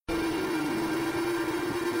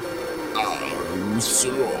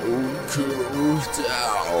so cooked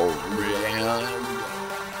out, man.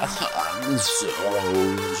 I'm so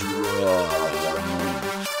drunk.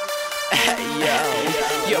 Hey yo,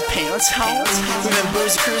 your parents home? We've been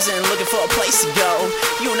boozy cruising, looking for a place to go.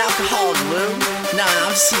 You an alcoholic, Lou? Nah,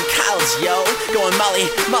 I'm just in college, yo. Going Molly,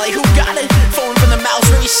 who got it? Phone from the mouth,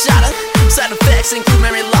 where you shot it. Side effects include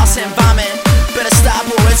memory loss and vomit. Better stop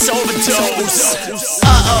or it's overdose.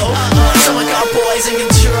 Someone got poison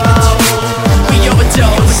control. We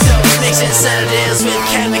overdose, mixing sedatives with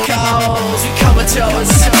chemicals. We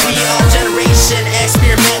comatose, we all generation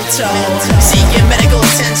experimental. Seeking medical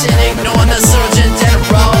attention, ignoring the surgeon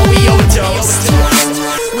general. We overdose,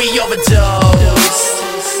 we overdose,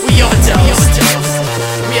 we overdose.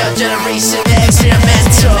 We are generation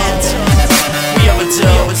experimental. We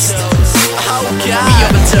overdose, oh God, we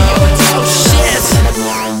overdose. Oh shit.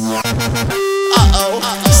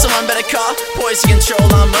 Someone better call poison control.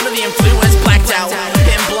 I'm under the influence, blacked out.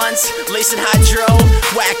 Hitting blunts, lacing hydro,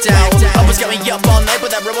 whacked out. Almost got me up all night, but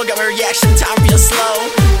that rubble got my reaction time real slow.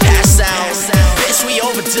 Passed out, bitch, we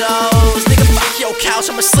overdose. Nigga, fuck your couch,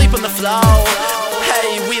 I'ma sleep on the floor.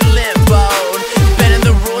 Hey, we limbo, bending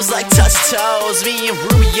the rules like touch toes. Me and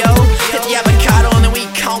Rubio hit the avocado and then we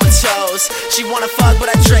comatose. She wanna fuck, but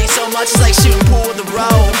I drank so much it's like shooting pool with the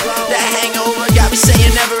road. That hangover got me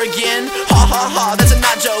saying never again. Ha ha ha, that's a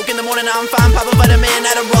not joke. In the morning I'm fine, pop a vitamin,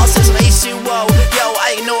 Adderall, some H2O. Yo,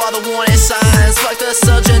 I ignore all the warning signs. Fuck the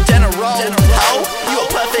surgeon general. Ho, you a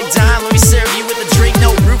perfect dime. Let me serve you with a drink,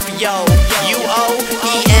 no Rufio.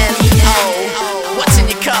 UOENO. What's in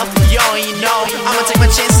your cup? Yo, you know. I'ma take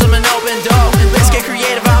my chances, I'm an open door. Let's get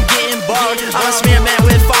creative, I'm getting bored. I'm a smear man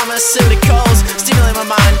with pharmaceuticals. Stimulate my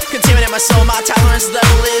mind, contaminate my soul. My tolerance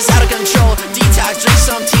level is out of control. Detox, drink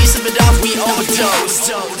some tea, sip it up, we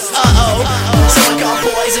overdose. Someone call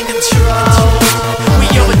poison control.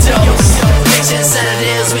 We overdose, mixing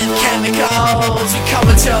sedatives with chemicals. We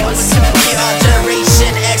comatose, we are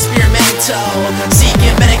generation experimental.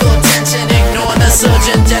 Seeking medical attention, ignoring the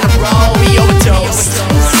surgeon general. We overdose,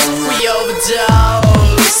 we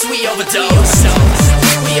overdose, we overdose,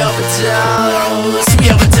 we overdose, we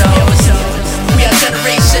overdose. We are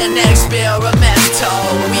generation experimental.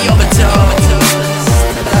 We overdose,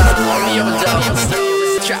 we overdose.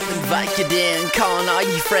 Trapping Vicodin, calling all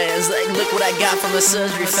you friends. Like, look what I got from the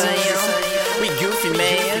surgery, fam. We goofy,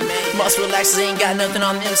 man. Must relax, ain't got nothing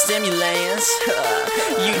on them stimulants.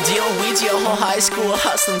 You dealing weeds your whole high school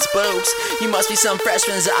hustling spokes. You must be some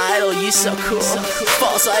freshman's idol, you so cool.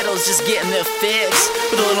 False idols just getting their fix,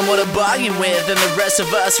 with a little more to bargain with than the rest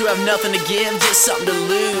of us who have nothing to give, just something to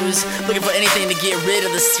lose. Looking for anything to get rid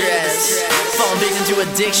of the stress. Falling victim to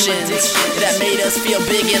addictions that made us feel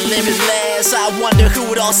big and limitless. I wonder who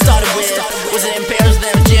it all started with. Was it in Paris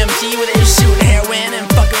with MGMT where they were shooting heroin and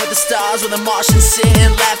fucking with the stars, where the Martians sit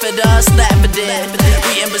and laugh at us, laugh at it.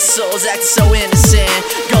 We imbeciles acting so innocent,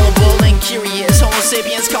 gullible and curious. Homo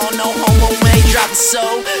sapiens calling no homo when they drop the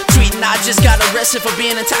soul. Tweeting I just got arrested for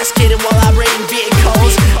being intoxicated while operating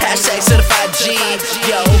vehicles. Hashtag certified G.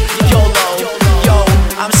 Yo, YOLO, yo,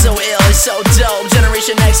 I'm so ill, it's so dope.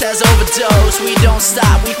 Generation X has overdose. We don't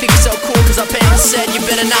stop, we think it's so cool cause our parents said you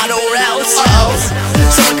better not or else.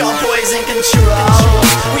 Someone call poison control.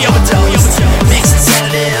 We overdose, mixing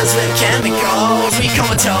sedatives with chemicals. We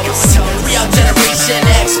comatose, we are generation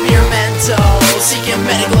experimental. Seeking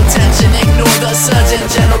medical attention, ignore the surgeon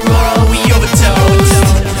general. We overdose,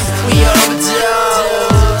 we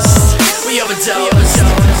overdose, we overdose.